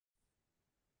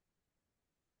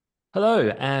Hello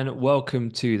and welcome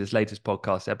to this latest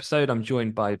podcast episode. I'm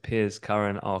joined by Piers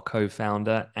Curran, our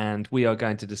co-founder, and we are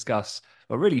going to discuss,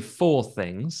 well, really four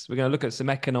things. We're going to look at some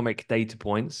economic data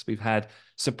points. We've had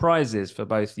surprises for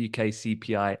both UK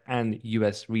CPI and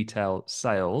US retail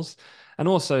sales, and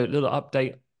also a little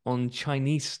update on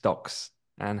Chinese stocks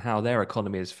and how their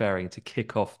economy is faring to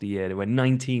kick off the year. We're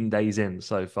 19 days in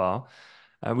so far.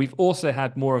 We've also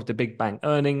had more of the big bank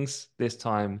earnings. This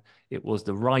time it was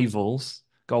the rivals,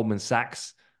 Goldman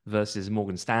Sachs versus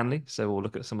Morgan Stanley. So we'll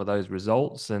look at some of those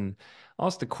results and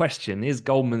ask the question, is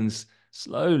Goldman's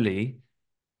slowly,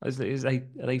 are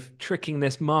they tricking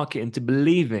this market into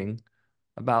believing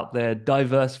about their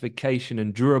diversification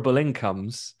and durable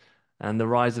incomes and the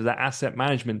rise of the asset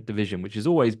management division, which has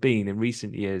always been in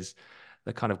recent years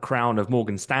the kind of crown of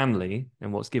Morgan Stanley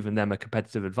and what's given them a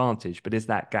competitive advantage. But is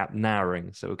that gap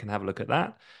narrowing? So we can have a look at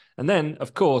that. And then,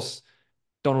 of course,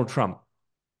 Donald Trump,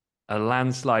 a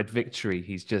landslide victory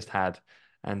he's just had.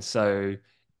 And so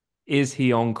is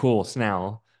he on course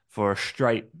now for a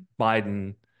straight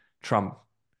Biden Trump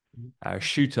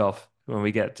shoot off when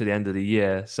we get to the end of the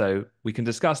year? So we can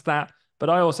discuss that.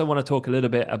 But I also want to talk a little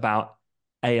bit about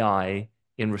AI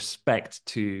in respect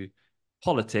to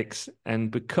politics. And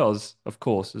because, of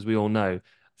course, as we all know,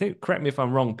 I think, correct me if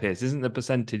I'm wrong, Piers, isn't the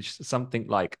percentage something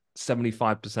like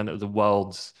 75% of the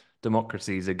world's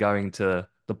democracies are going to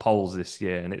the polls this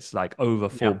year? And it's like over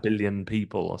 4 Yeah. billion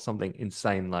people or something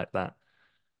insane like that.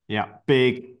 Yeah.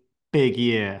 Big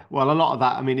year. Well, a lot of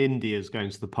that, I mean, India's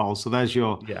going to the polls. So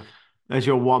Yeah. there's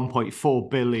your 1.4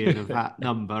 billion of that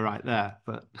number right there.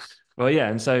 But Well, yeah,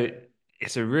 and so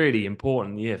it's a really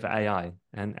important year for AI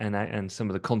and some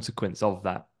of the consequence of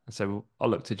that. So I'll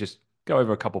look to just go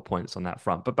over a couple points on that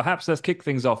front. But perhaps let's kick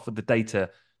things off with the data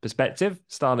perspective,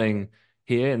 starting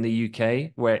here in the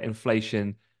UK, where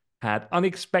inflation had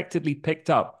unexpectedly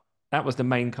picked up. That was the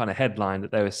main kind of headline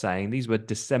that they were saying. These were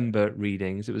December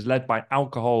readings. It was led by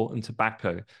alcohol and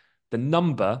tobacco. The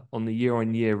number on the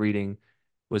year-on-year reading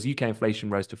was UK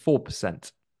inflation rose to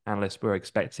 4%. Analysts were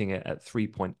expecting it at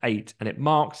 3.8, and it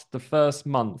marked the first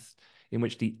month in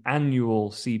which the annual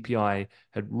CPI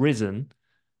had risen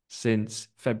since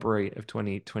February of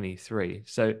 2023.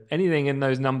 So anything in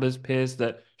those numbers, Piers,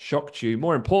 that shocked you?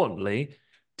 More importantly,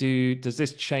 does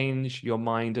this change your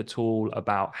mind at all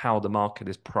about how the market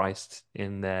is priced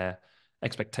in their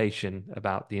expectation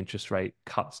about the interest rate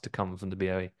cuts to come from the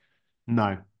BOE?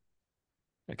 no.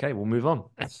 Okay, we'll move on.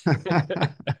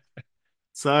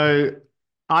 So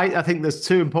I think there's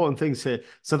two important things here.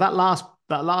 So that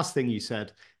last thing you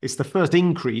said, it's the first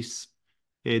increase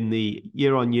in the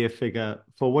year-on-year figure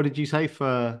for what did you say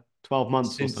for 12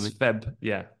 months or Since something? Feb,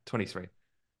 yeah, 23.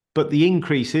 But the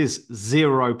increase is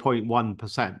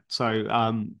 0.1%.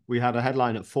 So we had a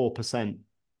headline at 4%,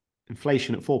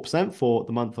 inflation at 4% for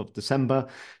the month of December.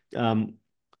 Um,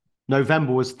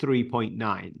 November was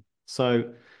 3.9.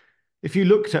 So if you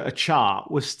looked at a chart,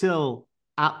 we're still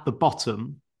at the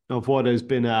bottom of what has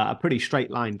been a pretty straight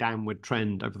line downward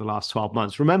trend over the last 12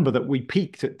 months. Remember that we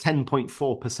peaked at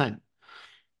 10.4%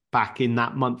 back in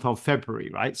that month of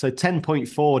February, right? So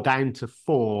 10.4 down to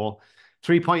 4,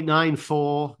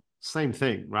 3.94, same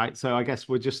thing, right? So I guess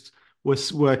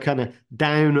we're kind of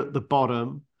down at the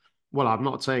bottom. Well, I'm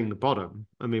not saying the bottom.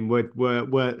 I mean,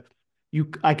 we're you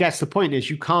I guess the point is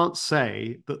you can't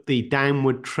say that the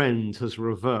downward trend has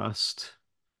reversed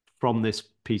from this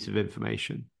piece of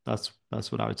information. That's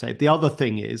what I would say. The other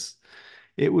thing is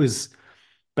it was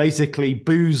basically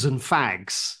booze and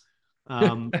fags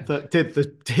that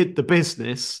did the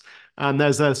business, and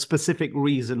there's a specific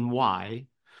reason why,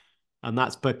 and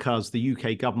that's because the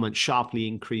UK government sharply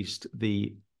increased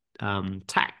the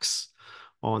tax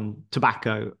on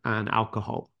tobacco and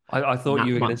alcohol I in thought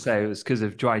you that were going to month. say it was because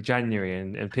of dry January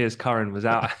and Piers Curran was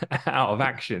out out of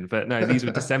action, but no, these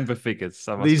were December figures.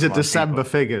 So I must These are remind December people.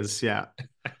 figures, yeah.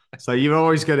 So you're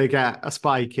always going to get a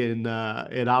spike in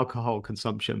alcohol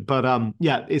consumption, but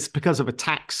yeah, it's because of a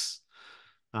tax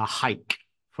hike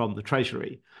from the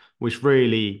Treasury, which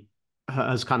really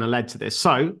has kind of led to this.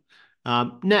 So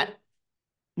net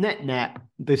net,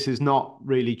 this is not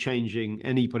really changing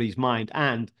anybody's mind.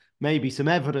 And maybe some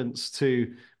evidence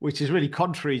to, which is really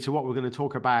contrary to what we're going to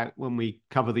talk about when we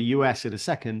cover the US in a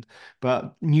second,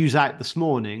 but news out this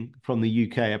morning from the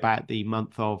UK about the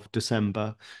month of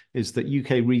December is that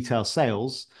UK retail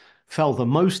sales fell the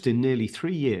most in nearly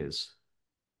 3 years.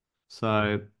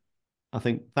 So I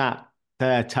think that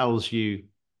there tells you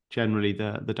generally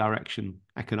the direction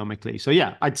economically. So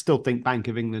yeah, I'd still think Bank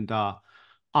of England are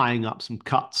eyeing up some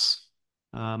cuts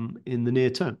in the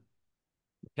near term.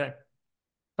 Okay.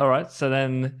 All right. So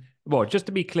then Well, just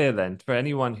to be clear then, for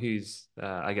anyone who's,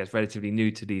 I guess, relatively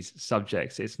new to these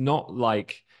subjects, it's not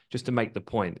like, just to make the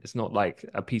point, it's not like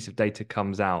a piece of data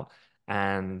comes out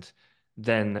and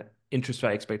then interest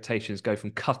rate expectations go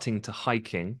from cutting to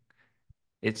hiking.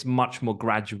 It's much more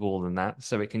gradual than that.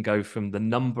 So it can go from the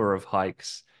number of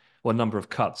hikes or number of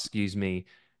cuts, excuse me,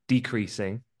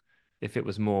 decreasing if it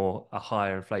was more a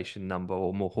higher inflation number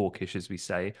or more hawkish, as we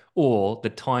say, or the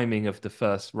timing of the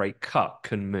first rate cut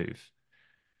can move.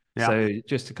 Yeah. So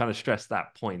just to kind of stress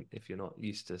that point, if you're not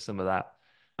used to some of that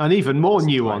And even more nuanced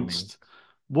timing. nuanced,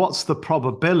 what's the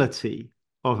probability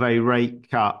of a rate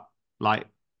cut? Like,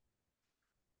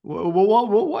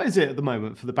 what is it at the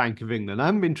moment for the Bank of England? I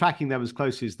haven't been tracking them as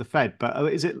closely as the Fed,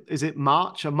 but is it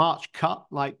a March cut?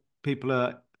 Like people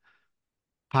are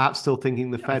perhaps still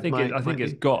thinking the Fed I think might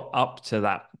it's be. got up to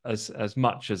that as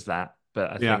much as that, but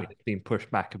I think Yeah. it's been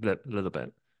pushed back a little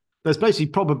bit. There's basically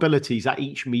probabilities at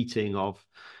each meeting of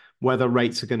whether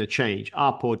rates are going to change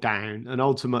up or down, and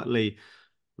ultimately,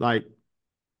 like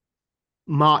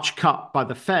March cut by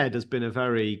the Fed has been a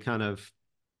very kind of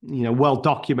well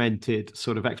documented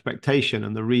sort of expectation,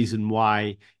 and the reason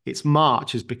why it's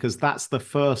March is because that's the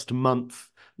first month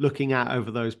looking at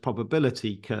over those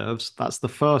probability curves. That's the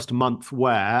first month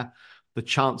where the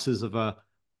chances of a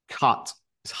cut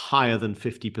is higher than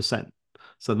 50%.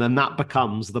 So then that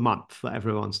becomes the month that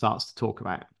everyone starts to talk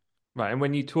about. Right. And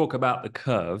when you talk about the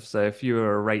curve, so if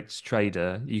you're a rates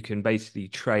trader, you can basically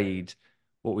trade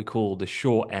what we call the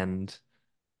short end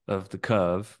of the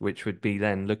curve, which would be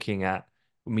then looking at,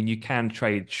 I mean, you can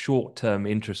trade short-term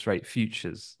interest rate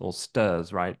futures or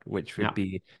STIRs, right? Which would Yeah.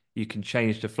 be, you can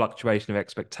change the fluctuation of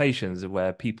expectations of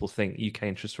where people think UK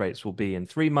interest rates will be in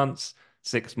 3 months,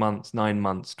 6 months, 9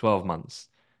 months, 12 months.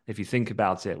 If you think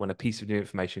about it, when a piece of new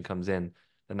information comes in,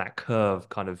 then that curve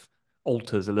kind of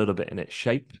alters a little bit in its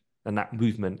shape, and that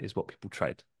movement is what people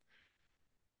trade.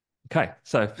 Okay,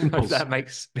 so hope Impulse. that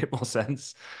makes a bit more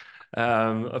sense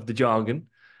of the jargon.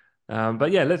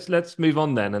 But yeah, let's move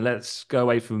on then, and let's go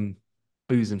away from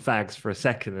booze and fags for a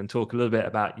second and talk a little bit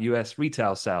about US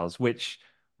retail sales, which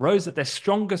rose at their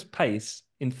strongest pace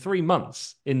in 3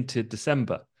 months into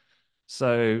December.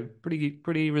 So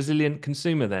pretty resilient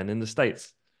consumer then in the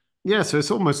States. Yeah, so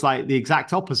it's almost like the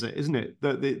exact opposite, isn't it?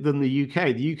 Than the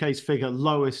UK. The UK's figure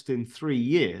lowest in 3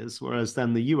 years, whereas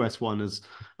then the US one has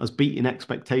beaten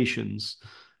expectations,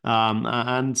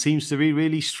 and seems to be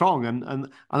really strong. And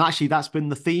actually, that's been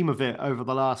the theme of it over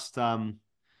the last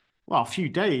a few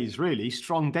days, really.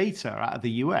 Strong data out of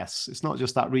the US. It's not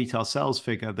just that retail sales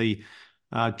figure. The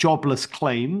jobless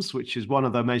claims, which is one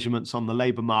of the measurements on the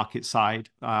labor market side,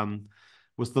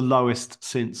 was the lowest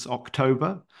since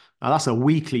October. That's a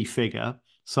weekly figure.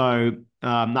 So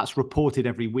that's reported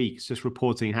every week. It's just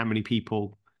reporting how many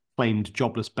people claimed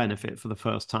jobless benefit for the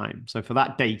first time. So for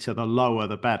that data, the lower,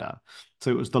 the better. So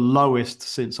it was the lowest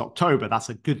since October. That's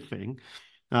a good thing.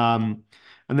 And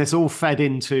this all fed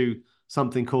into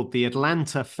something called the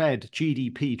Atlanta Fed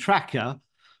GDP tracker,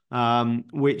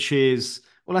 which is,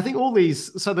 well, I think all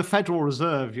these, so the Federal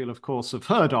Reserve, you'll of course have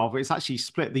heard of, it's actually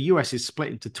split, the US is split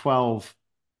into 12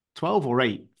 or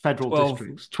 8 federal 12,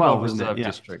 districts. 12 12, isn't it? reserve Yeah.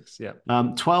 districts.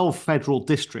 Yeah. 12 federal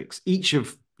districts, each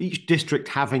district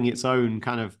having its own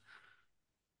kind of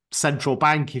central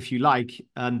bank, if you like.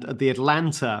 And the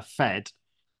Atlanta Fed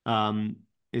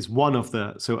is one of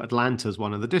the, so Atlanta's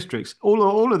one of the districts.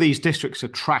 All of these districts are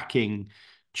tracking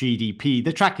GDP.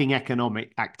 They're tracking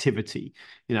economic activity,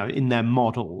 in their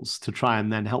models to try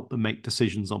and then help them make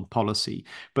decisions on policy.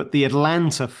 But the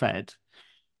Atlanta Fed,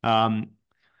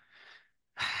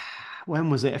 when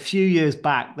was it? A few years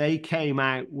back, they've got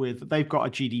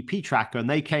a GDP tracker, and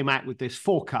they came out with this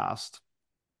forecast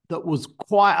that was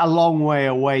quite a long way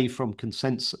away from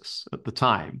consensus at the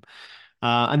time.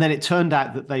 And then it turned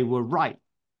out that they were right.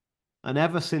 And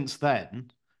ever since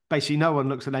then, basically no one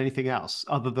looks at anything else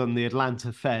other than the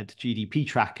Atlanta Fed GDP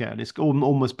tracker. And it's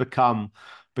almost become,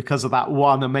 because of that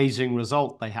one amazing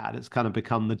result they had, it's kind of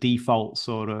become the default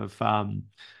sort of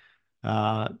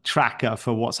tracker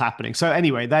for what's happening. So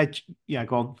anyway, yeah,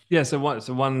 go on. Yeah, so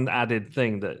one added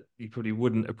thing that you probably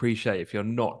wouldn't appreciate if you're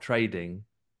not trading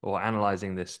or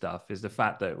analyzing this stuff is the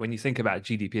fact that when you think about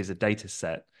GDP as a data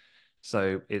set,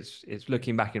 so it's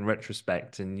looking back in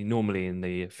retrospect, and you normally in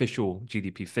the official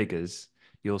GDP figures,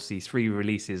 you'll see 3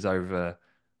 releases over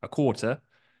a quarter,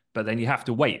 but then you have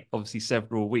to wait obviously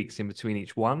several weeks in between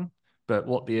each one. But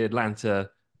what the Atlanta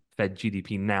Fed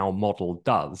GDP Now model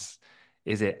does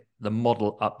is the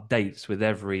model updates with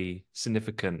every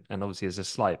significant, and obviously there's a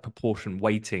slight proportion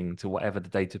weighting to whatever the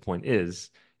data point is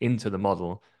into the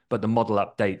model, but the model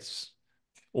updates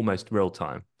almost real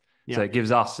time. So Yeah. it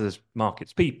gives us as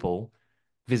markets people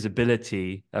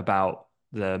visibility about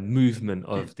the movement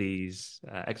of these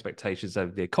expectations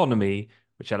of the economy,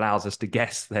 which allows us to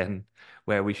guess then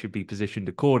where we should be positioned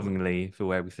accordingly for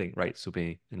where we think rates will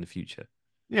be in the future.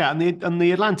 Yeah, and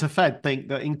the Atlanta Fed think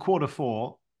that in quarter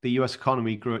four, the US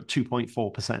economy grew at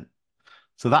 2.4%.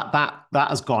 So that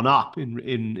has gone up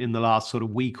in the last sort of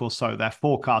week or so. Their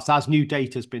forecast, as new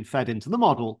data has been fed into the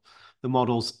model, the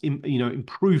model's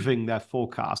improving their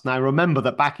forecast. Now remember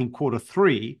that back in quarter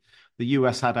three, the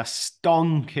US had a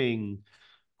stonking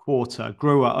quarter,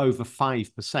 grew at over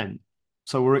 5%.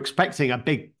 So we're expecting a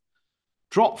big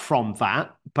drop from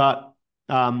that, but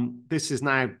this is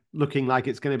now looking like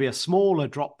it's going to be a smaller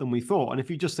drop than we thought. And if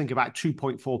you just think about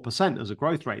 2.4% as a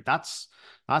growth rate, that's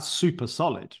super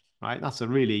solid, right? That's a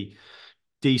really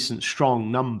decent,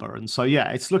 strong number. And so,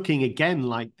 yeah, it's looking again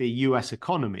like the US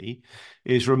economy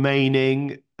is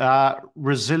remaining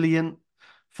resilient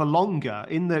for longer.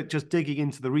 Just digging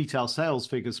into the retail sales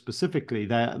figures specifically,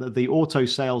 the auto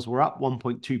sales were up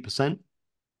 1.2%,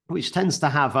 which tends to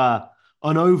have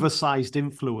an oversized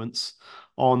influence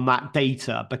on that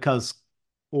data because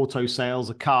auto sales,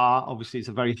 a car, obviously it's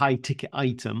a very high ticket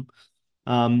item.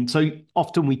 So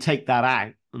often we take that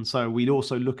out. And so we'd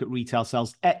also look at retail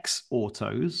sales ex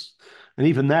autos. And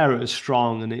even there it was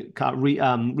strong. And it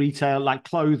retail like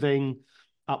clothing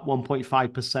up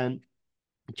 1.5%,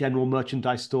 general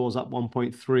merchandise stores up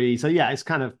 1.3%. So yeah, it's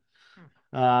kind of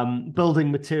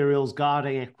building materials,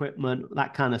 guarding equipment,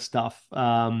 that kind of stuff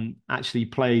actually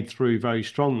played through very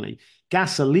strongly.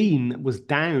 Gasoline was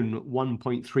down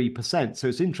 1.3%. So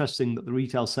it's interesting that the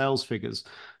retail sales figures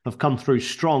have come through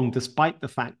strong, despite the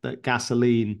fact that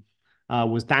gasoline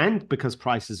was down because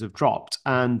prices have dropped.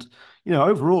 And,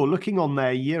 overall, looking on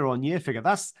their year-on-year figure,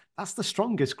 that's the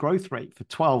strongest growth rate for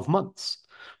 12 months.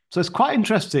 So it's quite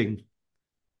interesting.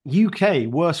 UK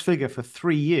worst figure for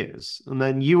 3 years, and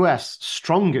then US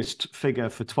strongest figure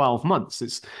for 12 months.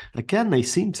 It's again, they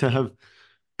seem to have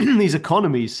these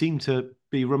economies seem to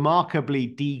be remarkably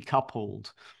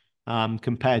decoupled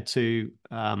compared to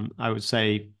I would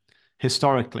say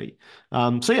historically.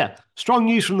 So yeah, strong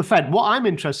news from the Fed. What I'm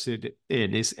interested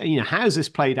in is how's this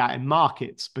played out in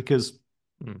markets, because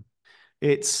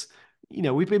it's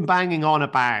we've been banging on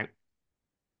about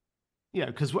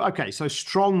because okay, so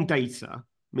strong data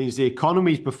means the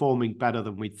economy is performing better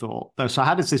than we thought. So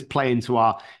how does this play into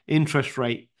our interest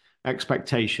rate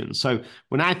expectations? So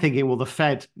we're now thinking, well, the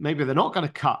Fed, maybe they're not going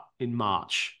to cut in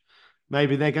March.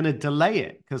 Maybe they're going to delay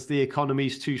it because the economy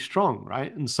is too strong,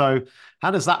 right? And so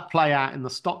how does that play out in the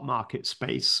stock market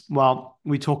space? Well,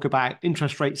 we talk about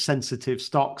interest rate sensitive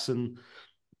stocks and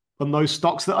those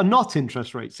stocks that are not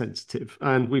interest rate sensitive.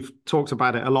 And we've talked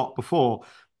about it a lot before.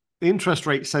 The interest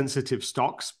rate sensitive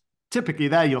stocks, typically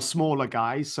they're your smaller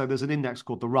guys. So there's an index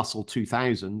called the Russell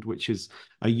 2000, which is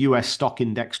a US stock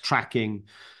index tracking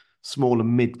small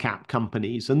and mid-cap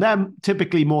companies. And they're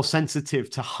typically more sensitive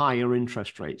to higher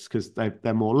interest rates because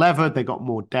they're more levered, they've got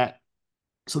more debt.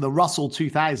 So the Russell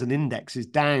 2000 index is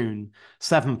down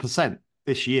 7%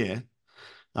 this year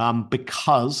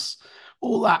because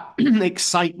all that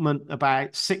excitement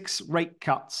about 6 rate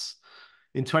cuts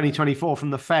in 2024 from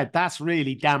the Fed, that's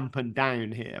really dampened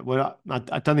down here.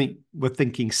 I don't think we're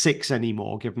thinking 6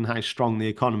 anymore, given how strong the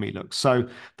economy looks. So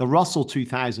the Russell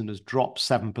 2000 has dropped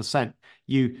 7%.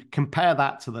 You compare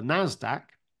that to the NASDAQ,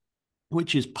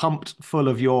 which is pumped full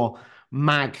of your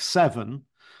Mag 7,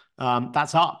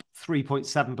 that's up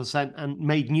 3.7% and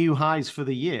made new highs for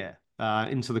the year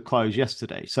into the close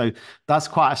yesterday. So that's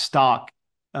quite a stark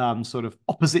sort of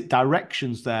opposite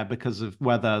directions there because of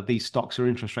whether these stocks are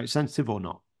interest rate sensitive or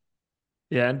not.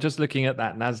 Yeah, and just looking at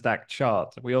that NASDAQ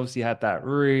chart, we obviously had that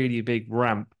really big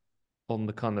ramp on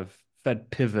the kind of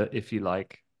Fed pivot, if you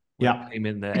like, where it came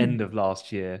in the end of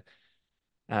last year.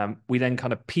 We then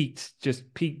kind of peaked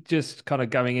just kind of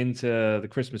going into the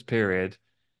Christmas period.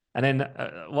 And then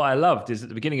what I loved is at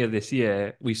the beginning of this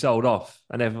year, we sold off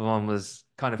and everyone was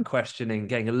kind of questioning,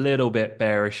 getting a little bit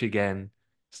bearish again,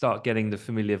 start getting the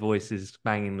familiar voices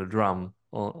banging the drum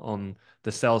on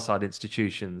the sell side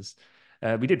institutions.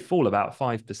 We did fall about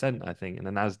 5%, I think, in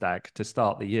the NASDAQ to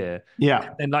start the year. Yeah.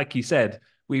 And like you said,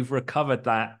 we've recovered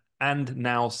that and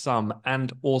now some,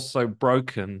 and also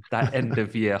broken that end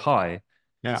of year high.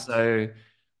 Yeah. So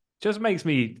just makes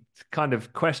me kind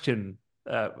of question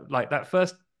like that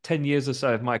first 10 years or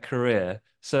so of my career,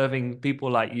 serving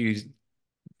people like you,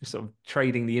 sort of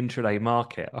trading the intraday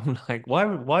market. I'm like,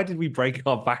 why did we break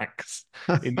our backs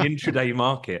in the intraday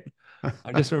market?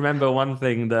 I just remember one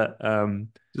thing that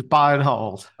just buy and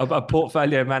hold. A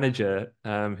portfolio manager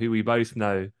who we both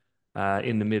know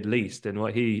in the Middle East, and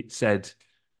what he said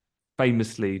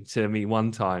famously to me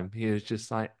one time. He was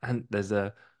just like, and there's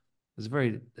a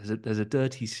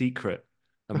dirty secret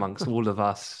amongst all of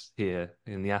us here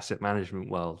in the asset management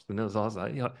world. And I was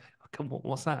like, come on,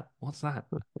 what's that? What's that?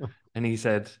 And he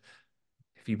said,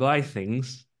 if you buy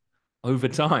things over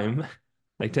time,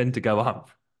 they tend to go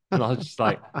up. And I was just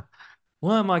like,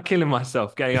 why am I killing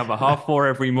myself getting up at 4:30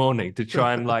 every morning to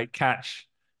try and like catch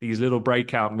these little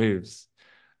breakout moves?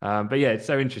 But yeah, it's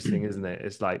so interesting, isn't it?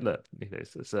 It's like, look,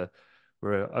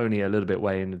 we're only a little bit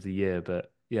way into the year,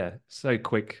 but yeah, so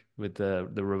quick with the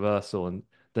reversal and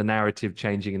the narrative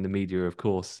changing in the media, of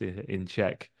course, in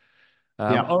check.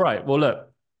 Yeah. All right, well,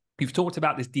 look, you've talked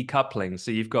about this decoupling,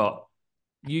 so you've got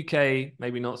UK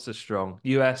maybe not so strong,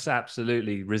 US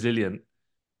absolutely resilient.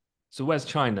 So where's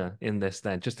China in this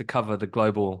then, just to cover the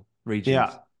global Yeah.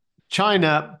 regions?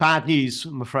 China, bad news,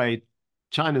 I'm afraid.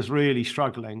 China's really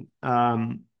struggling.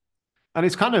 And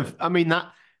it's kind of, I mean,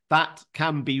 that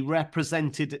can be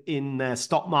represented in their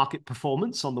stock market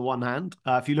performance on the one hand.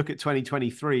 If you look at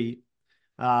 2023,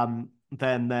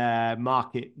 then their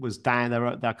market was down.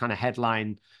 Their kind of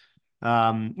headline,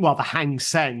 well, the Hang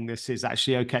Seng, this is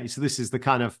actually okay. So this is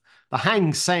the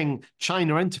Hang Seng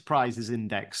China Enterprises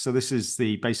Index. So this is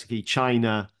the basically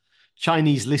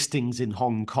Chinese listings in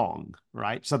Hong Kong,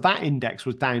 right? So that index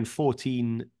was down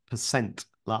 14%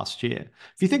 last year.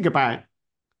 If you think about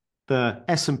the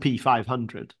S&P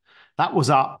 500, that was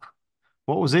up,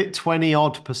 what was it, 20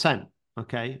 odd percent,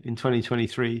 okay, in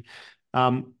 2023.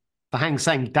 The Hang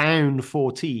Seng down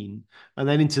 14, and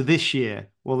then into this year,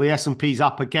 well, the S&P's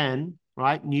up again,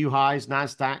 right? New highs,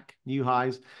 NASDAQ, new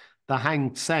highs. The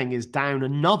Hang Seng is down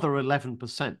another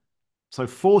 11%. So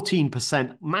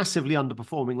 14%, massively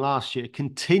underperforming last year,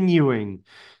 continuing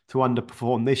to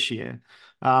underperform this year.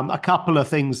 A couple of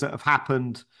things that have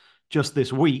happened just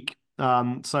this week.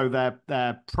 So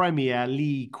their premier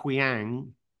Li Qiang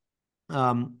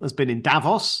has been in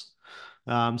Davos.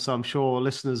 So I'm sure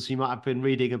listeners, you might have been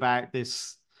reading about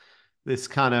this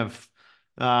kind of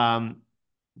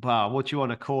well, what do you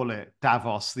want to call it,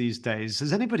 Davos these days?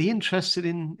 Is anybody interested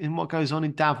in what goes on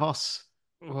in Davos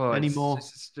Well, anymore?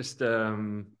 it's just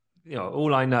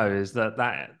all I know is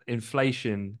that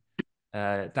inflation,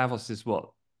 Davos is what,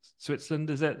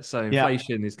 Switzerland, is it? So Yeah.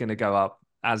 inflation is going to go up,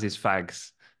 as is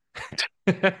fags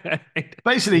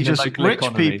Basically in the just local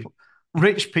economy.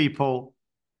 rich people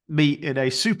meet in a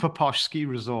super posh ski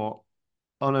resort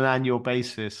on an annual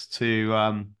basis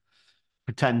to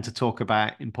pretend to talk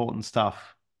about important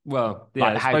stuff, Well, yeah,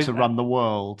 like I how suppose to run the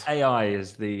world. AI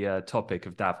is the topic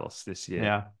of Davos this year,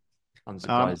 Yeah.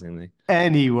 unsurprisingly.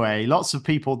 Anyway, lots of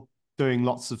people doing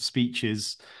lots of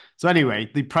speeches. So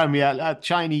anyway, the premier,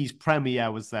 Chinese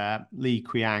premier was there, Li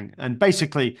Qiang, and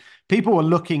basically people were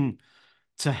looking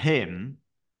to him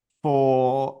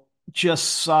for just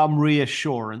some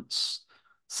reassurance,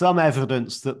 some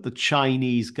evidence that the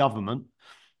Chinese government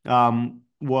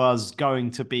was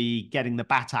going to be getting the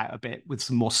bat out a bit with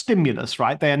some more stimulus,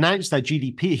 right? They announced their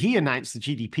GDP. He announced the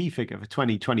GDP figure for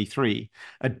 2023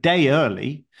 a day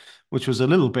early, which was a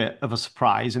little bit of a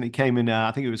surprise. And it came in,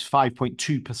 I think it was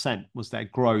 5.2% was their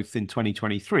growth in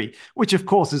 2023, which of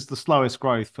course is the slowest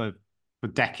growth for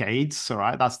decades. All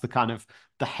right. That's the kind of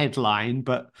the headline.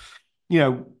 But, you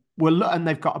know, and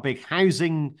they've got a big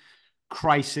housing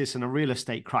crisis and a real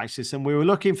estate crisis. And we were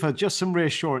looking for just some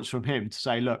reassurance from him to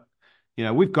say, look,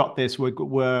 we've got this. We've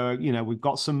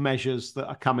got some measures that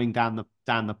are coming down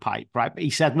the pipe, right? But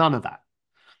he said none of that.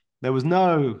 There was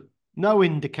no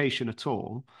indication at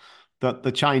all that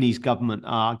the Chinese government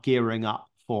are gearing up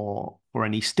for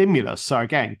any stimulus. So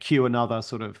again, cue another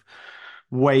sort of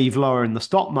wave lower in the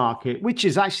stock market, which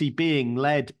is actually being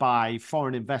led by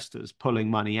foreign investors pulling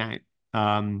money out.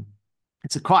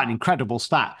 It's quite an incredible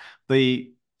stat.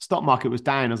 The stock market was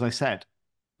down, as I said,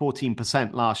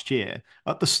 14% last year.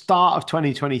 At the start of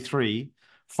 2023,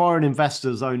 foreign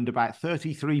investors owned about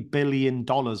 $33 billion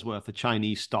worth of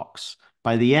Chinese stocks.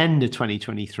 By the end of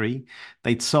 2023,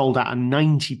 they'd sold out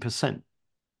 90%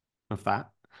 of that.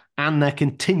 And they're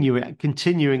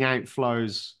continuing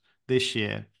outflows this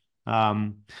year.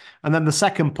 And then the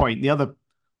second point,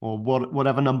 or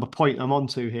whatever number point I'm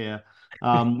onto here,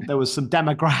 there was some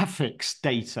demographics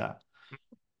data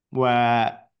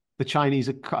where the Chinese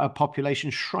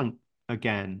population shrunk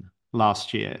again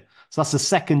last year. So that's the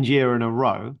second year in a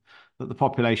row that the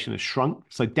population has shrunk.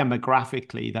 So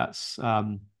demographically, that's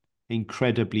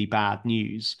incredibly bad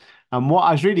news. And what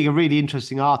I was reading a really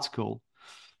interesting article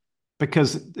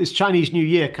because it's Chinese New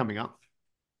Year coming up,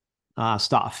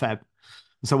 start of Feb.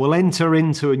 So we'll enter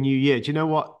into a new year. Do you know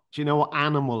what? Do you know what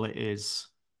animal it is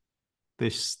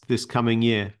this coming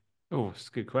year? Oh, it's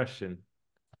a good question.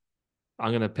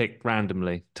 I'm gonna pick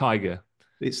randomly. Tiger.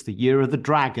 It's the year of the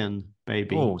dragon,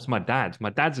 baby. Oh, it's my dad. My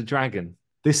dad's a dragon.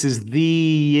 This is the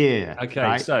year, Okay,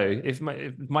 right? so if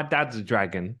my dad's a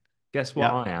dragon, guess what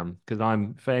Yeah. I am? Because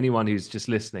I'm, for anyone who's just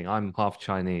listening, I'm half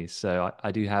Chinese, so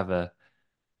I do have a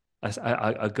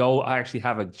goal. I actually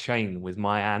have a chain with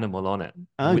my animal on it.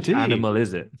 Oh, Which do you? animal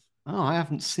is it? Oh, I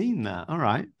haven't seen that. All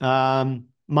right.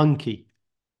 Monkey,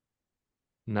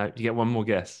 No, you get one more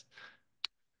guess.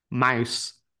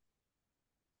 mouse.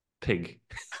 Pig.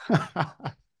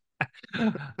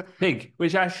 Pig,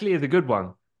 which actually is a good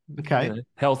one. Okay.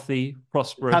 Healthy,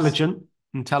 prosperous. Intelligent,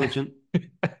 intelligent.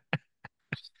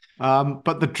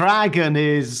 But the dragon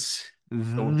is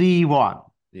So, the one,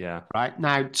 yeah. right?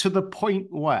 Now, to the point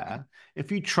where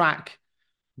if you track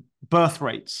birth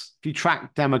rates, if you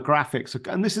track demographics,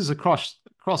 and this is across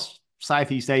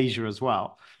Southeast Asia as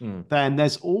well, Mm, then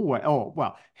there's always, oh,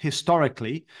 well,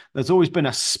 historically, there's always been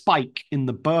a spike in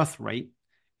the birth rate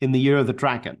in the year of the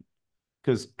dragon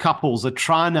because couples are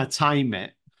trying to time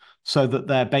it so that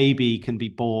their baby can be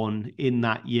born in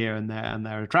that year and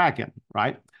they're a dragon,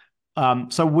 right?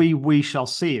 So we shall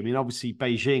see. I mean, obviously,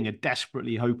 Beijing are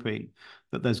desperately hoping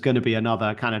that there's going to be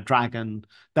another kind of dragon.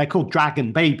 They're called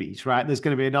dragon babies, right? There's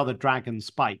going to be another dragon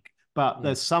spike. But mm,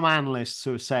 there's some analysts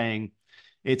who are saying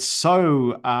it's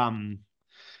so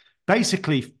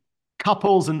basically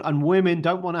couples and women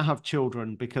don't want to have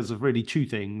children because of really two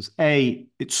things. A,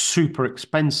 it's super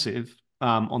expensive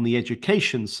on the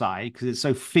education side because it's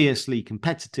so fiercely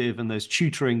competitive and there's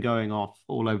tutoring going off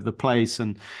all over the place.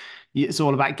 And it's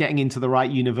all about getting into the right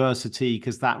university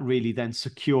because that really then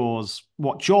secures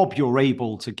what job you're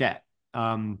able to get.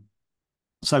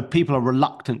 So people are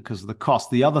reluctant because of the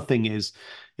cost. The other thing is,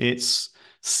 it's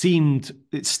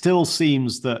it still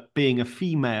seems that being a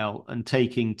female and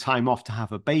taking time off to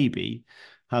have a baby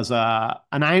has an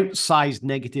outsized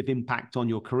negative impact on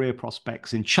your career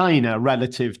prospects in China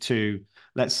relative to,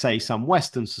 let's say, some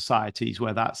Western societies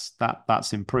where that's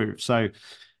improved. So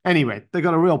anyway, they've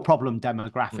got a real problem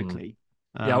mm. demographically.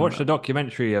 Yeah, I watched Um, a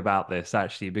documentary about this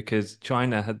actually because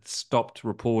China had stopped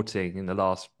reporting in the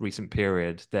last recent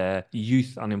period their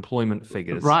youth unemployment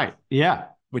figures, right. Yeah.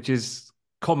 which is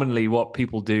commonly what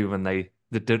people do when the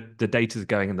data is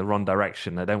going in the wrong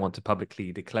direction. They don't want to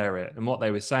publicly declare it. And what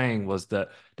they were saying was that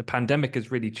the pandemic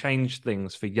has really changed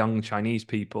things for young Chinese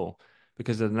people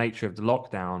because of the nature of the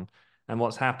lockdown. And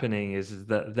what's happening is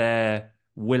that they're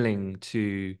willing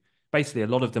to basically, a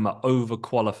lot of them are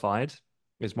overqualified,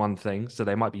 is one thing. So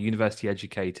they might be university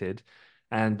educated.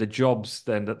 And the jobs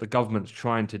then that the government's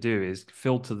trying to do is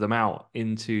filter them out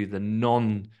into the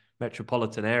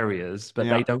non-metropolitan areas, but they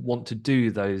Yeah. don't want to do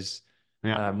those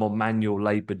Yeah. more manual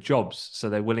labor jobs. So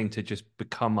they're willing to just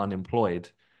become unemployed.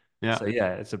 Yeah. So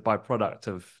yeah, it's a byproduct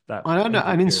of that I don't know. COVID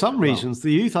And in period some as well. regions,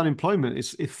 the youth unemployment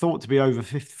is thought to be over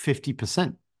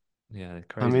 50%. Yeah, I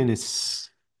crazy. mean, it's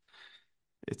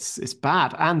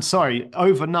bad. And sorry,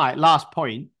 overnight, last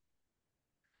point,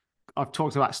 I've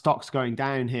talked about stocks going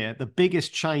down here. The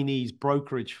biggest Chinese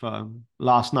brokerage firm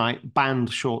last night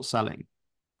banned short selling,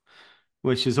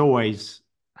 which is always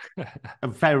a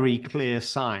very clear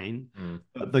sign Mm,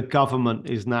 that the government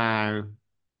is now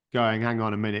going, hang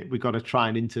on a minute, we've got to try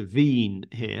and intervene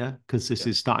here because this yeah.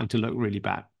 is starting to look really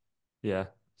bad. Yeah.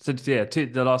 So yeah,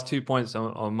 the last 2 points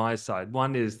on my side.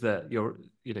 One is that you're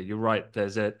right.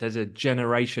 There's a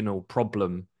generational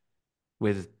problem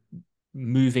with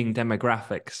moving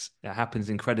demographics. It happens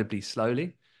incredibly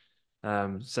slowly.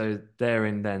 So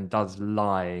therein then does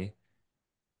lie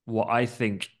what I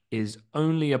think is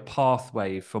only a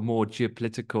pathway for more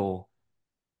geopolitical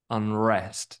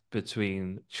unrest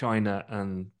between China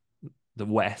and the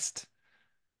West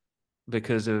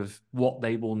because of what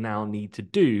they will now need to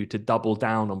do to double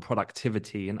down on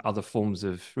productivity and other forms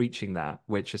of reaching that,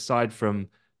 which aside from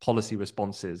policy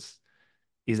responses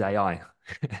is AI.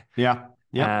 Yeah.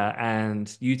 Yep.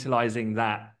 And utilizing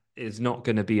that is not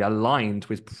going to be aligned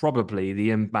with probably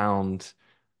the inbound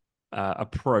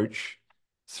approach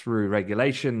through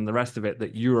regulation and the rest of it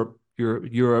that Europe,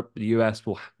 the US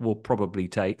will probably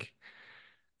take.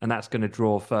 And that's going to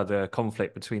draw further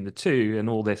conflict between the two, and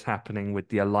all this happening with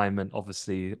the alignment,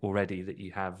 obviously, already that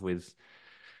you have with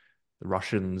the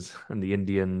Russians and the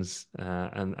Indians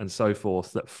and so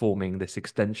forth, that forming this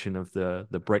extension of the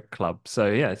BRIC club. So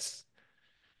yeah, it's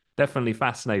definitely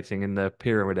fascinating in the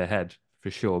pyramid ahead for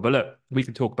sure. But look, we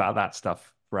can talk about that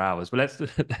stuff for hours. But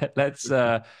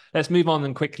let's move on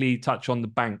and quickly touch on the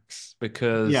banks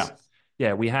because Yeah.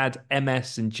 yeah, we had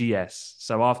MS and GS.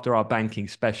 So after our banking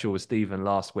special with Stephen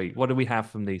last week, what do we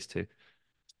have from these two?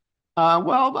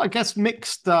 Well, I guess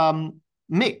mixed.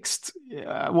 Mixed.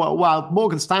 Well,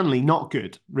 Morgan Stanley not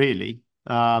good, really.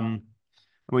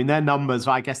 I mean, their numbers,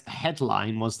 I guess the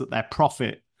headline was that their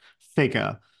profit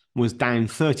figure was down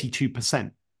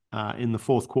 32% in the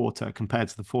fourth quarter compared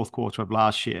to the fourth quarter of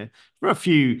last year for a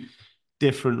few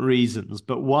different reasons.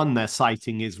 But one they're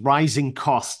citing is rising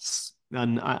costs.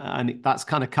 And that's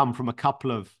kind of come from a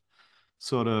couple of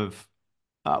sort of,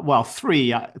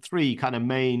 three kind of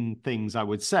main things, I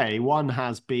would say. One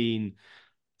has been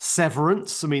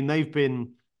severance. I mean, they've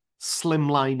been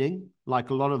slimlining like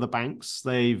a lot of the banks.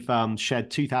 They've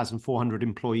shed 2,400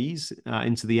 employees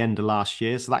into the end of last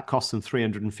year. So that cost them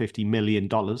 $350 million.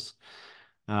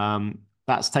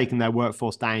 That's taken their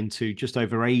workforce down to just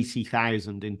over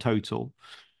 80,000 in total.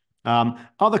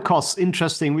 Other costs,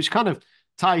 interesting, which kind of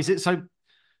ties it. So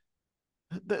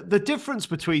the difference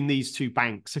between these two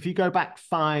banks, if you go back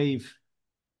five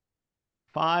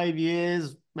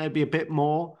years, maybe a bit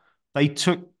more, they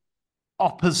took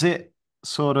opposite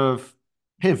sort of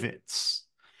pivots.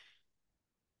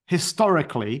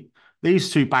 Historically,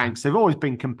 these two banks, they've always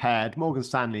been compared, Morgan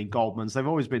Stanley and Goldman's, they've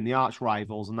always been the arch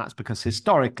rivals, and that's because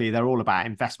historically they're all about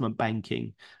investment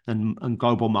banking and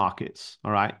global markets,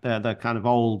 all right? They're kind of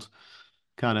old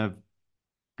kind of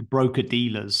broker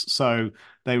dealers. So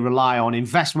they rely on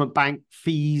investment bank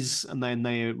fees, and then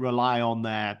they rely on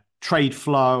their trade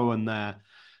flow and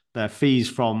their fees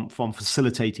from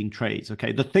facilitating trades.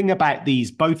 Okay. The thing about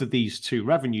both of these two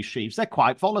revenue streams, they're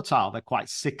quite volatile. They're quite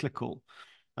cyclical.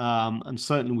 And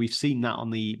certainly we've seen that on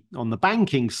the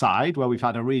banking side, where we've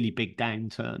had a really big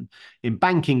downturn in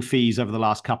banking fees over the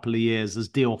last couple of years as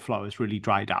deal flow has really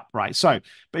dried up, right? So,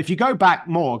 but if you go back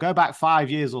 5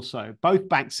 years or so, both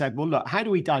banks said, well, look, how do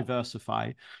we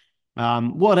diversify?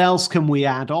 What else can we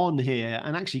add on here?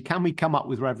 And actually, can we come up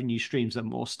with revenue streams that are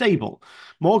more stable?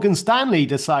 Morgan Stanley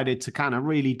decided to kind of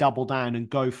really double down and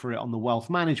go for it on the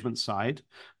wealth management side,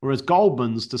 whereas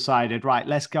Goldman's decided, right,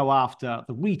 let's go after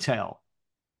the retail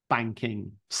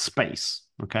banking space.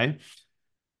 Okay.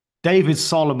 David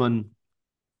Solomon,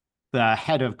 the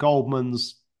head of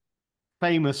Goldman's,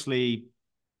 famously,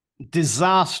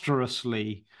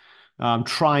 disastrously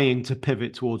trying to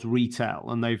pivot towards retail,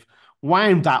 and they've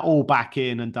wound that all back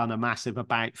in and done a massive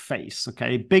about face.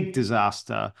 Okay, big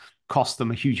disaster, cost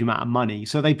them a huge amount of money.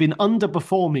 So they've been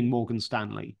underperforming Morgan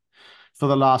Stanley for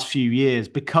the last few years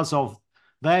because of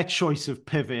their choice of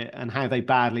pivot and how they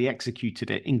badly executed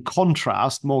it. In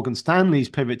contrast, Morgan Stanley's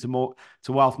pivot to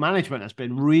wealth management has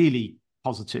been really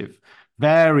positive,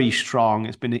 very strong.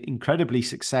 It's been incredibly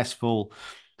successful.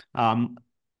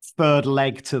 Third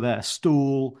leg to their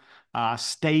stool,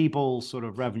 stable sort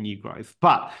of revenue growth.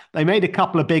 But they made a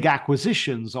couple of big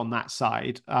acquisitions on that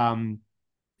side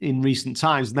in recent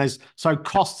times. And so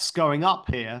costs going up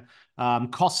here.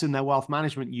 Costs in their wealth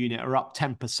management unit are up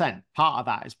 10%. Part of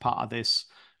that is part of this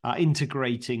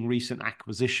integrating recent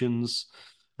acquisitions.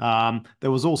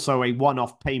 There was also a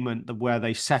one-off payment where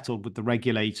they settled with the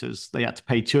regulators. They had to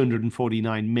pay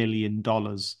 $249 million.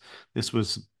 This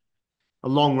was a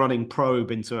long-running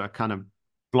probe into a kind of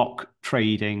block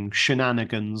trading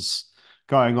shenanigans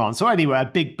going on. So anyway, a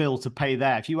big bill to pay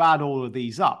there. If you add all of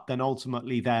these up, then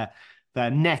ultimately their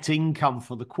net income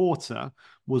for the quarter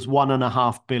was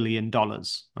 $1.5 billion.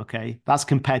 Okay, that's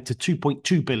compared to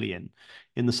 $2.2 billion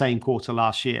in the same quarter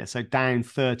last year. So down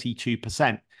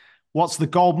 32%. What's the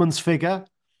Goldman's figure?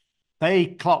 They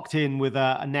clocked in with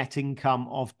a net income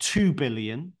of $2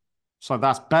 billion. So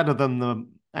that's better than the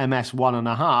MS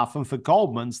 1.5. And for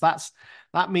Goldman's, that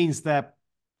means their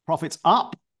profits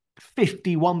up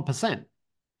 51%.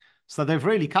 So they've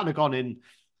really kind of gone in,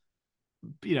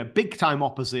 big time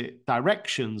opposite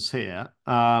directions here.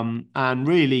 And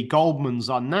really, Goldman's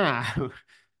are now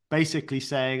basically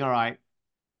saying, all right,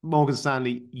 Morgan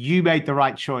Stanley, you made the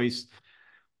right choice.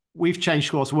 We've changed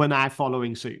course. We're now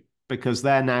following suit, because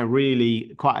they're now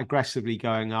really quite aggressively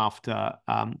going after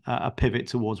a pivot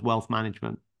towards wealth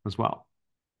management as well.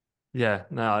 Yeah,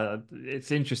 no,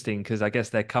 it's interesting because I guess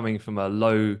they're coming from a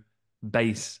low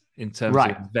base in terms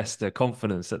of investor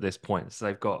confidence at this point. So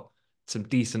they've got some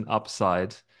decent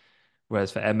upside,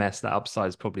 whereas for MS, that upside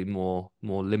is probably more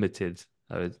limited,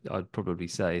 I'd probably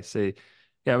say. So,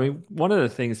 yeah, I mean, one of the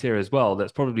things here as well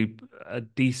that's probably a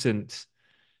decent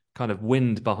kind of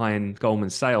wind behind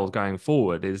Goldman's sails going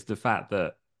forward is the fact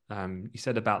that you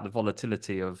said about the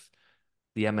volatility of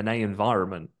the M&A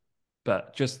environment.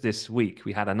 But just this week,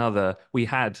 we had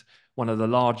one of the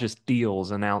largest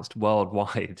deals announced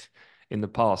worldwide in the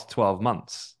past 12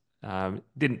 months.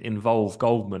 Didn't involve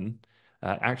Goldman.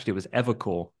 Actually, it was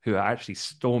Evercore who are actually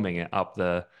storming it up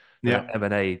the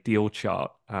M&A deal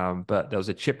chart. But there was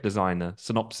a chip designer,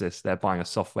 Synopsys, they're buying a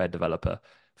software developer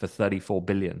for $34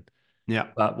 billion. Yeah.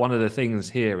 But one of the things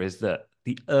here is that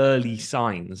the early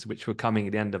signs, which were coming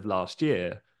at the end of last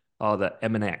year, are that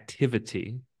M&A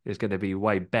activity is going to be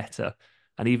way better.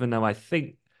 And even though I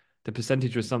think the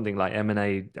percentage was something like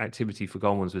M&A activity for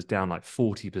Goldman's was down like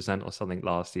 40% or something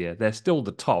last year, they're still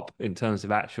the top in terms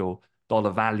of actual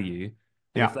dollar value.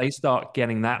 And if Yeah. they start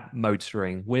getting that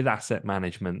motoring with asset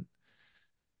management,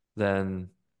 then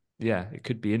yeah, it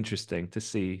could be interesting to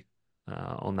see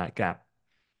on that gap.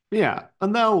 Yeah,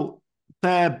 and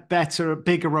they're better,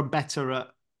 bigger and better at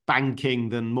banking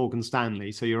than Morgan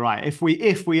Stanley. So you're right. If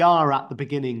we are at the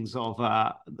beginnings of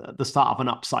the start of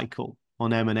an upcycle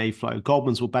on M&A flow,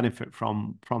 Goldman's will benefit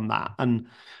from that. And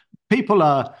people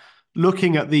are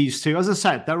looking at these two. As I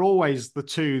said, they're always the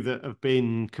two that have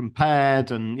been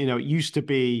compared. And it used to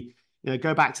be,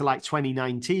 go back to like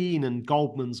 2019, and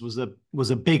Goldman's was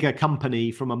a bigger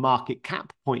company from a market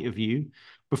cap point of view.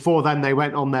 Before then, they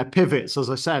went on their pivots, as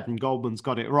I said, and Goldman's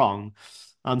got it wrong.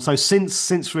 So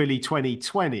since really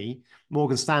 2020,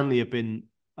 Morgan Stanley have been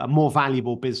a more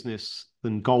valuable business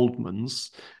than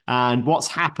Goldman's. And what's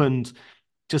happened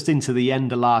just into the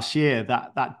end of last year,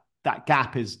 that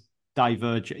gap is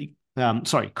diverging.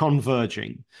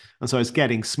 Converging, and so it's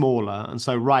getting smaller. And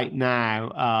so right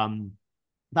now,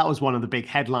 that was one of the big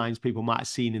headlines people might have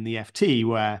seen in the FT,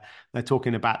 where they're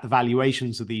talking about the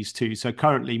valuations of these two. So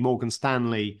currently, Morgan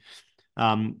Stanley,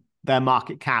 their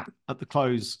market cap at the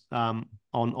close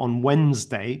on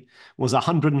Wednesday was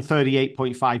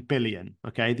 138.5 billion.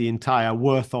 Okay, the entire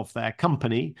worth of their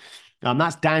company.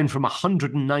 That's down from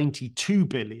 192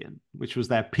 billion, which was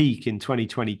their peak in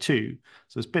 2022.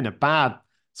 So it's been a bad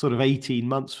sort of 18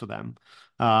 months for them.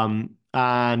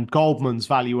 And Goldman's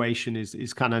valuation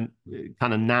is kind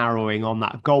of narrowing on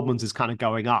that. Goldman's is kind of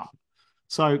going up.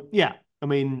 So yeah, I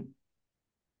mean,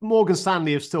 Morgan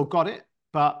Stanley have still got it,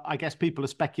 but I guess people are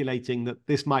speculating that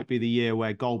this might be the year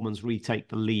where Goldman's retake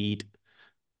the lead,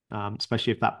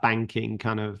 especially if that banking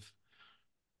kind of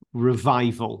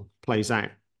revival plays out.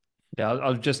 Yeah, I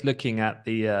was just looking at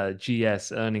the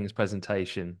GS earnings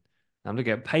presentation. I'm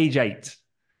looking at page 8,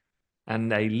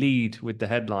 and they lead with the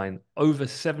headline: over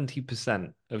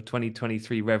 70% of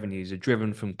 2023 revenues are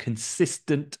driven from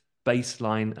consistent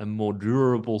baseline and more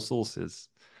durable sources.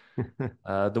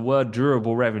 The word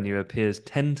durable revenue appears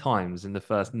 10 times in the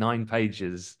first 9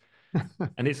 pages.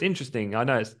 And it's interesting. I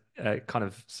know it's kind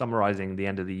of summarizing the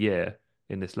end of the year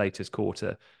in this latest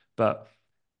quarter, but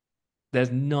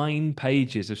there's 9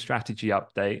 pages of strategy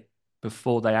update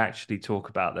before they actually talk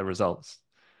about their results.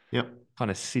 Yep.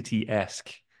 Kind of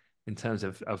city-esque in terms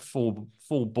of a full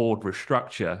board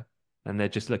restructure. And they're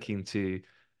just looking to,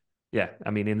 yeah,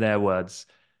 I mean, in their words,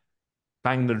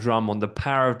 bang the drum on the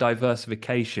power of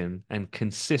diversification and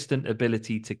consistent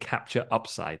ability to capture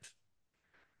upside.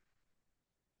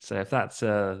 So if that's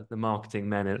the marketing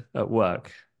men at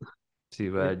work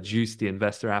to juice the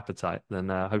investor appetite, then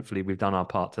hopefully we've done our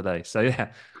part today. So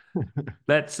yeah,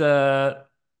 let's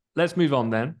move on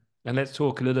then, and let's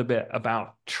talk a little bit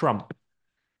about Trump.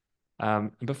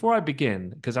 Before I begin,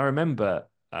 because I remember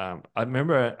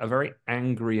a very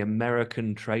angry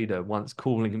American trader once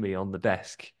calling me on the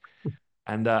desk,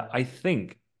 and I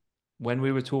think when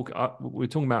we were talking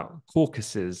about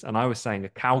caucuses, and I was saying a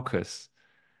caucus,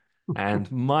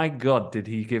 and my God, did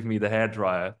he give me the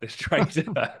hairdryer, this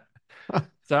trader?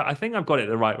 So I think I've got it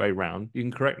the right way round. You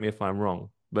can correct me if I'm wrong,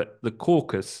 but the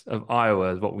caucus of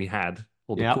Iowa is what we had,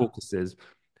 or the Yep. caucuses.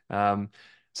 Um,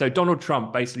 so Donald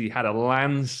Trump basically had a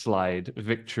landslide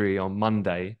victory on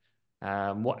Monday.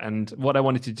 What I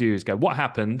wanted to do is go, what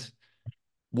happened?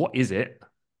 What is it?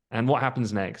 And what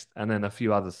happens next? And then a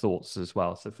few other thoughts as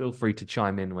well. So feel free to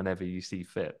chime in whenever you see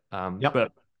fit. Yep.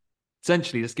 But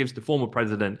essentially, this gives the former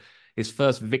president his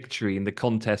first victory in the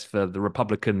contest for the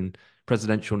Republican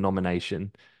presidential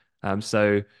nomination.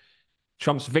 So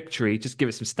Trump's victory, just give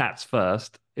it some stats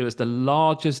first. It was the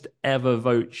largest ever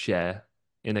vote share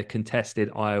in a contested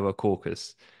Iowa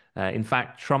caucus. In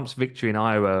fact, Trump's victory in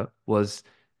Iowa was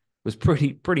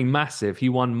pretty massive. He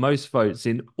won most votes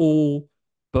in all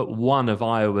but one of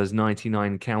Iowa's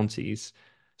 99 counties.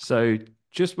 So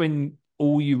just when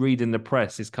all you read in the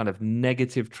press is kind of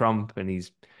negative Trump, and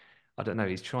I don't know,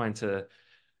 he's trying to,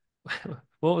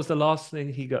 what was the last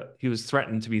thing he got? He was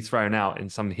threatened to be thrown out in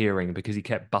some hearing because he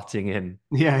kept butting in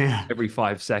Yeah. Yeah. every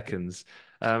 5 seconds.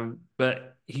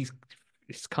 But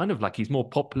it's kind of like he's more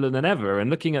popular than ever. And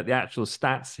looking at the actual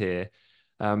stats here,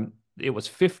 it was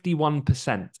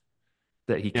 51%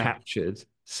 that he Yeah. captured.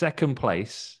 Second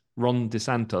place, Ron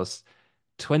DeSantis,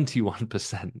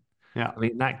 21%. Yeah. I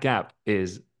mean, that gap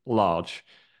is large.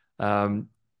 Um,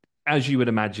 as you would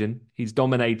imagine, he's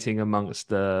dominating amongst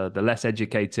the less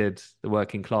educated, the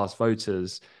working class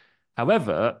voters.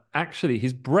 However, actually,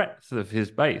 his breadth of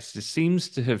his base seems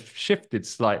to have shifted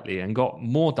slightly and got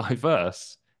more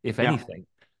diverse, if Yeah. anything.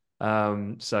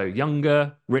 So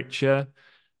younger, richer.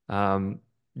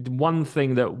 One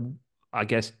thing that I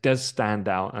guess does stand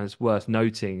out and is worth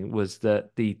noting was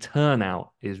that the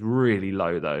turnout is really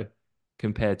low, though,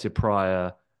 compared to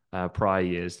prior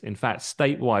years. In fact,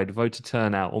 statewide voter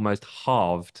turnout almost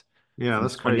halved Yeah, from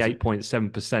that's crazy.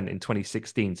 28.7% in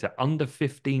 2016 to under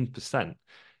 15%.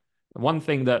 One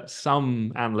thing that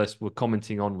some analysts were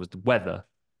commenting on was the weather.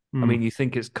 I mean, Mm. you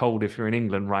think it's cold if you're in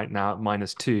England right now at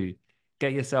 -2.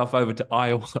 Get yourself over to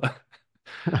Iowa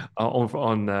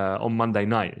on Monday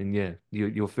night, and yeah,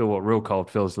 you'll feel what real cold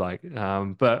feels like.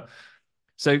 But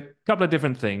so a couple of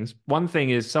different things. One thing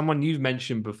is someone you've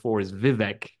mentioned before is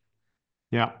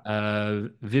Yeah.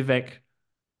 Vivek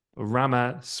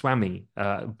Ramaswamy,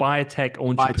 biotech Biotech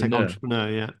entrepreneur. entrepreneur.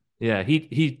 Yeah. Yeah,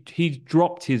 he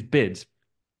dropped his bid,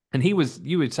 and you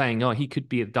were saying, oh, he could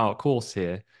be a dark horse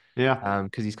here, Yeah.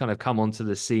 because he's kind of come onto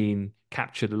the scene,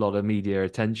 captured a lot of media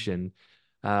attention.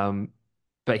 Um,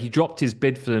 but he dropped his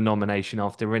bid for the nomination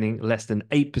after winning less than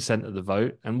 8% of the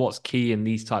vote. And what's key in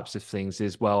these types of things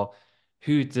is, well,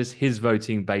 who does his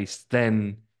voting base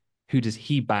then, who does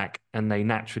he back? And they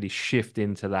naturally shift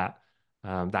into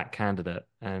that candidate.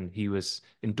 And he was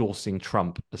endorsing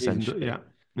Trump, essentially. Yeah.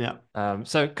 Yeah.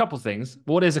 So a couple of things.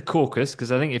 What is a caucus?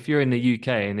 Because I think if you're in the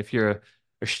UK and if you're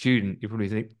a student, you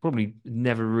probably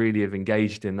never really have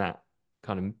engaged in that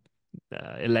kind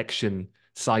of election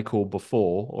cycle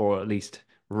before, or at least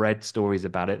read stories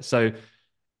about it. So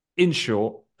in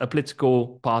short, a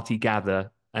political party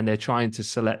gather and they're trying to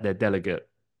select their delegate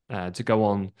to go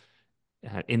on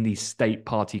in these state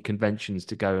party conventions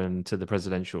to go into the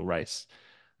presidential race.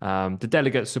 The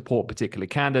delegates support a particular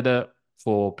candidate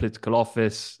for political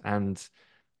office, and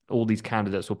all these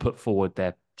candidates will put forward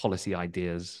their policy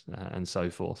ideas and so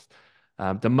forth.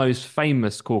 The most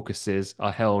famous caucuses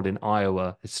are held in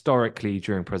Iowa historically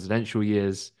during presidential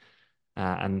years.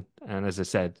 And as I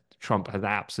said, Trump has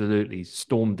absolutely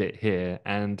stormed it here.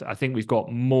 And I think we've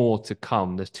got more to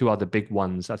come. There's two other big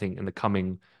ones, I think, in the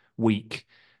coming week.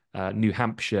 New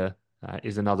Hampshire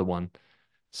is another one.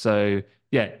 So,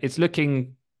 yeah, it's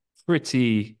looking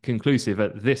pretty conclusive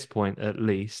at this point, at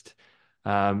least.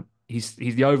 He's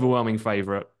the overwhelming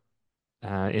favorite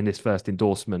in this first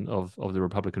endorsement of the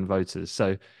Republican voters.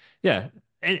 So, yeah,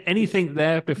 anything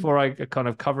there before I kind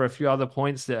of cover a few other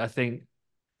points that I think,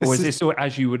 or This is is this all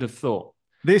as you would have thought?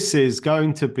 this is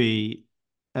going to be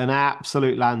an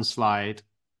absolute landslide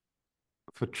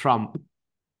for Trump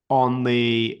on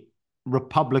the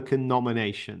Republican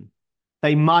nomination.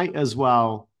 They might as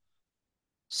well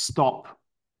stop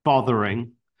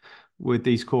bothering with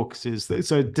these caucuses.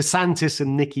 So DeSantis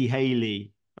and Nikki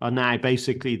Haley are now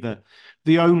basically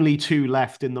the only two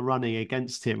left in the running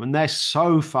against him, and they're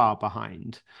so far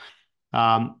behind.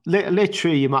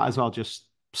 Literally, you might as well just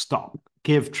stop.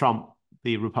 Give Trump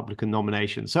the Republican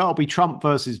nomination. So it'll be Trump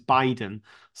versus Biden.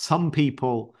 Some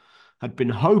people had been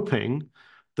hoping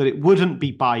that it wouldn't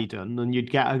be Biden and you'd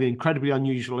get an incredibly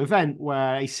unusual event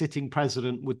where a sitting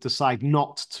president would decide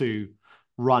not to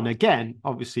run again.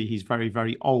 Obviously, he's very,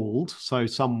 very old. So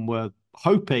some were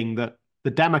hoping that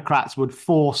the Democrats would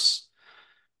force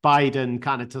Biden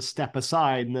kind of to step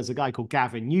aside. And there's a guy called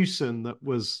Gavin Newsom that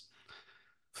was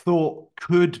thought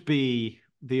could be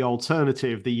the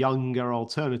alternative, the younger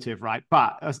alternative, right?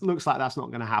 But it looks like that's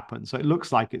not going to happen. So it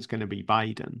looks like it's going to be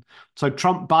Biden. So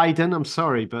Trump, Biden, I'm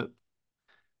sorry, but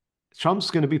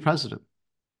Trump's going to be president.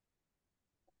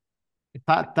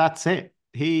 That's it.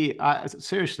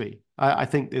 Seriously, I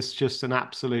think this is just an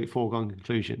absolute foregone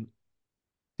conclusion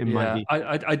in my Yeah, view.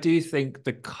 I do think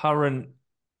the current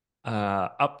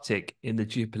uptick in the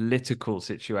geopolitical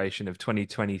situation of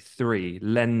 2023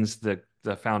 lends the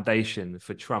foundation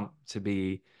for Trump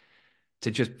to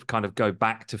just kind of go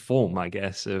back to form, I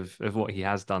guess, of what he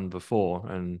has done before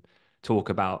and talk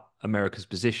about America's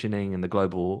positioning and the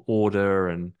global order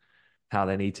and how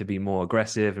they need to be more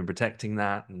aggressive in protecting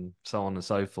that and so on and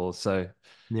so forth. So,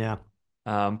 Yeah,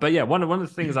 but yeah, one of the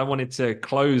things I wanted to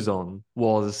close on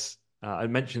was I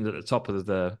mentioned at the top of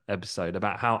the episode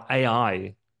about how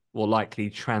AI will likely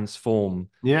transform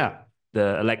yeah,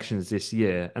 the elections this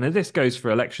year. And this goes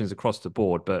for elections across the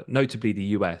board, but notably the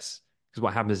US, because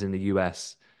what happens in the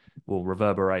US will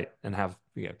reverberate and have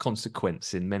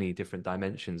consequence in many different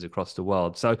dimensions across the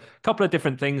world. So a couple of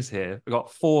different things here. We've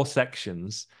got four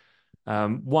sections.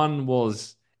 One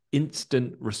was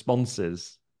instant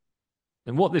responses.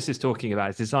 And what this is talking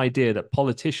about is this idea that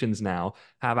politicians now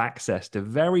have access to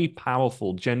very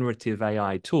powerful generative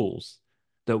AI tools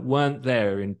that weren't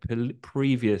there in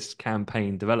previous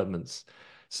campaign developments.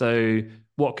 So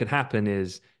what could happen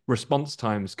is response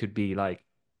times could be like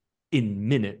in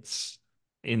minutes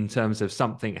in terms of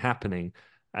something happening.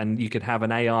 And you could have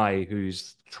an AI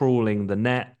who's trawling the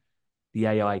net. The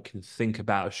AI can think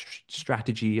about a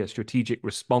strategy, a strategic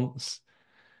response,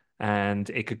 and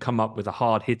it could come up with a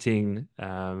hard hitting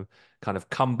kind of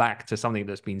comeback to something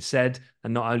that's been said.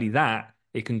 And not only that,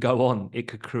 it can go on, it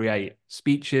could create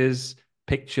speeches,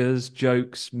 pictures,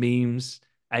 jokes, memes,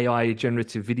 AI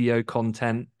generative video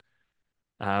content,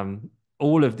 um,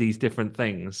 all of these different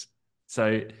things.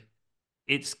 So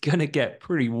it's going to get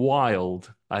pretty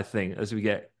wild, I think, as we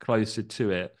get closer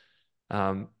to it.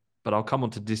 Um, but I'll come on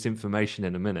to disinformation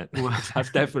in a minute because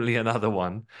that's definitely another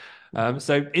one.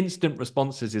 So instant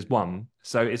responses is one.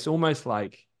 So it's almost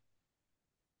like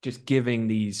just giving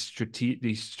these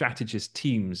strategist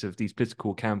teams of these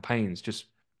political campaigns just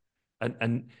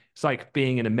and it's like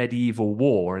being in a medieval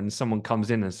war and someone comes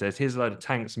in and says, "Here's a load of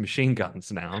tanks and machine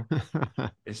guns now."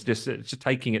 It's just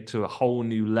taking it to a whole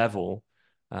new level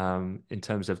in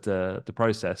terms of the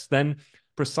process. Then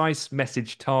precise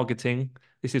message targeting.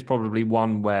 This is probably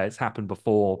one where it's happened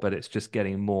before, but it's just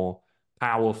getting more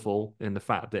powerful in the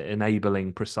fact that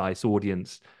enabling precise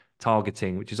audience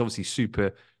targeting, which is obviously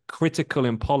super critical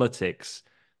in politics,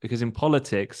 because in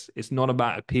politics, it's not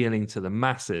about appealing to the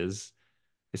masses.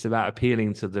 It's about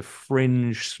appealing to the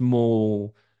fringe,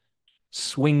 small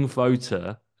swing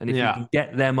voter. And if you Yeah. can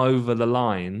get them over the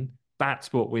line,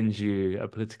 that's what wins you a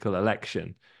political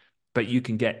election. But you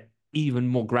can get even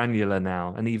more granular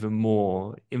now and even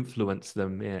more influence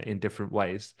them in different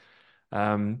ways.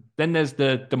 Then there's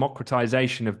the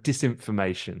democratization of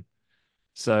disinformation.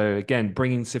 So again,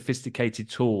 bringing sophisticated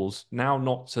tools now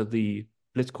not to the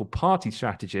political party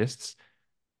strategists,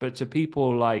 but to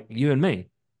people like you and me.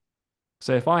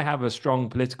 So if I have a strong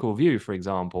political view, for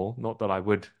example, not that I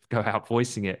would go out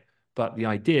voicing it, but the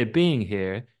idea being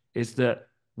here is that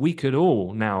we could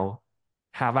all now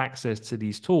have access to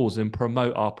these tools and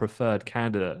promote our preferred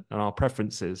candidate and our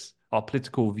preferences. Our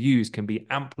political views can be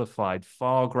amplified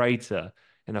far greater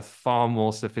in a far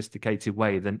more sophisticated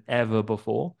way than ever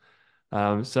before.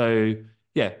 So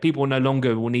yeah, people no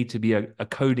longer will need to be a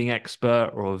coding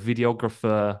expert or a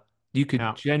videographer. You could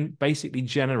Yeah. basically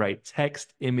generate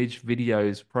text, image,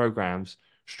 videos, programs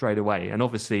straight away, and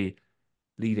obviously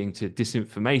leading to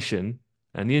disinformation.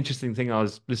 And the interesting thing I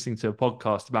was listening to a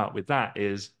podcast about with that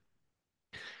is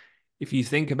if you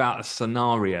think about a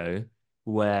scenario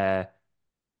where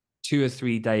 2 or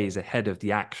 3 days ahead of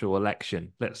the actual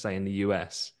election, let's say in the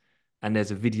US, and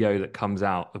there's a video that comes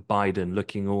out of Biden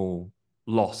looking all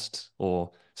lost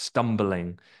or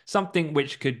stumbling, something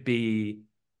which could be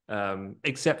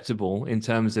acceptable in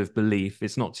terms of belief.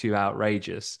 It's not too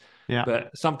outrageous, Yeah.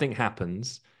 but something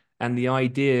happens. And the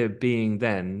idea being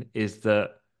then is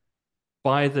that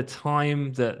by the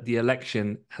time that the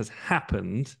election has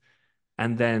happened,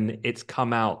 and then it's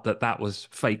come out that that was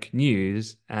fake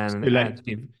news It's and too late.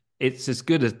 it's as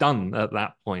good as done at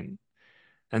that point.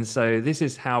 And so this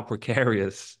is how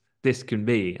precarious this can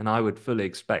be. And I would fully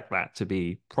expect that to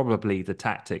be probably the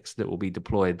tactics that will be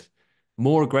deployed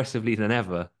more aggressively than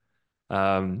ever.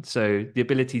 So the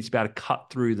ability to be able to cut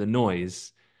through the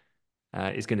noise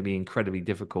is going to be incredibly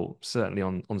difficult, certainly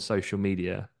on social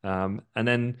media. And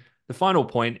then the final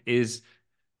point is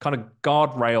kind of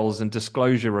guardrails and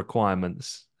disclosure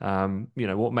requirements.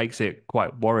 What makes it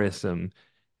quite worrisome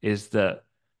is that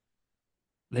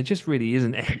there just really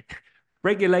isn't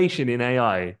regulation in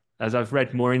AI. As I've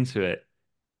read more into it,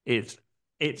 it's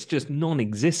it's just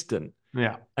non-existent.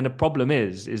 Yeah. And the problem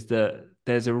is that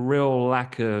there's a real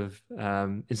lack of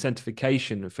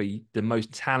incentivization for the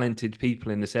most talented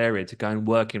people in this area to go and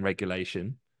work in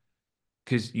regulation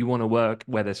because you want to work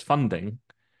where there's funding.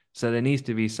 So there needs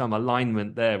to be some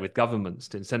alignment there with governments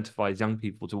to incentivize young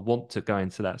people to want to go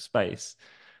into that space.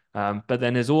 But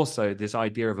then there's also this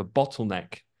idea of a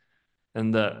bottleneck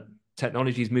and that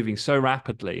technology is moving so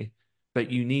rapidly, but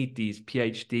you need these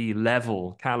PhD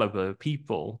level caliber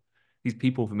people, these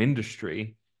people from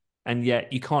industry, and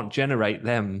yet you can't generate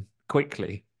them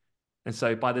quickly. And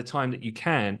so by the time that you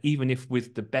can, even if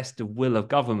with the best of will of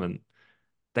government,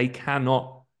 they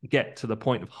cannot get to the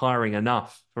point of hiring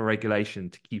enough for regulation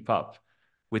to keep up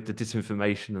with the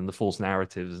disinformation and the false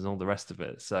narratives and all the rest of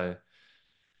it. So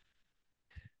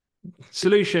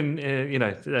solution,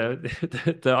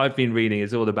 that I've been reading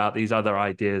is all about these other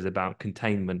ideas about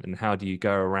containment and how do you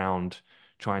go around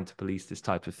trying to police this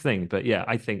type of thing. But yeah,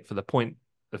 I think for the point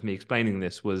of me explaining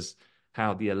this was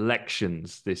how the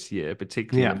elections this year,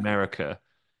 particularly in Yeah. America,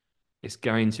 is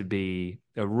going to be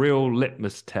a real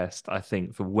litmus test, I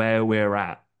think, for where we're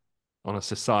at on a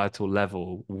societal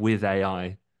level with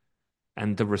AI.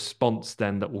 and the response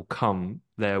then that will come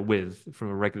therewith from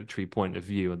a regulatory point of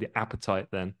view, and the appetite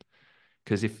then.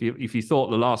 Because if you thought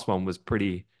the last one was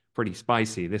pretty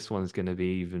spicy, this one's going to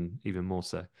be even more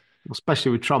so.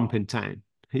 Especially with Trump in town.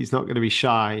 He's not going to be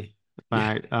shy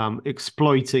Yeah. about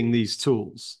exploiting these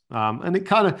tools. And it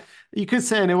kind of, you could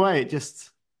say in a way, it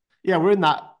just, yeah, we're in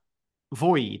that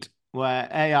void where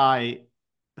AI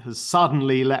has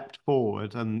suddenly leapt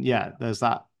forward. And yeah, there's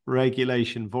that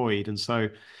regulation void. And so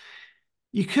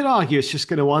you could argue it's just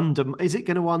going to is it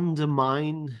going to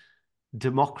undermine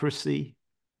democracy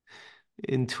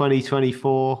in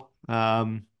 2024?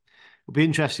 It'll be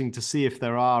interesting to see if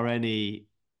there are any,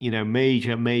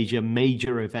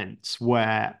 major events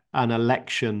where an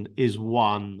election is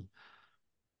won,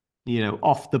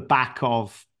 off the back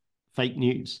of fake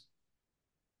news.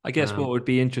 I guess what would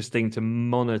be interesting to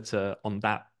monitor on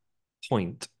that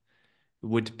point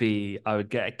would be I would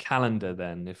get a calendar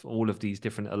then if all of these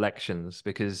different elections,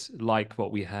 because like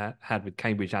what we had with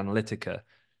Cambridge Analytica,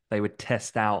 they would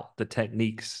test out the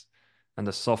techniques and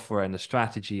the software and the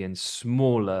strategy in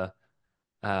smaller,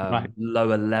 Right.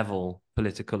 lower level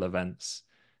political events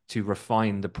to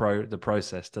refine the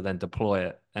process to then deploy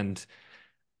it. And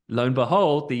lo and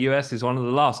behold, the US is one of the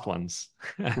last ones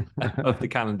of the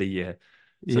calendar year.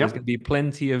 So there's going to Yep. be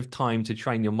plenty of time to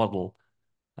train your model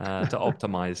to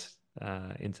optimize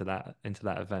into that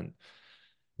event.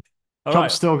 All Trump's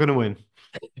right. still going to win.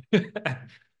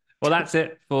 Well, that's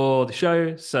it for the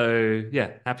show. So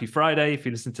yeah, happy Friday. If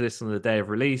you listen to this on the day of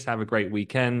release, have a great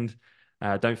weekend.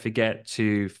 Don't forget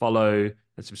to follow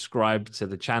and subscribe to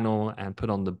the channel and put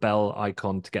on the bell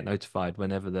icon to get notified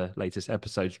whenever the latest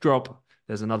episodes drop.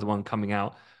 There's another one coming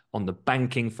out on the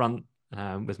banking front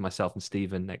with myself and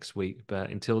Stephen next week.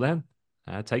 But until then,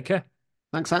 take care.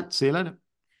 Thanks, Ant. See you later.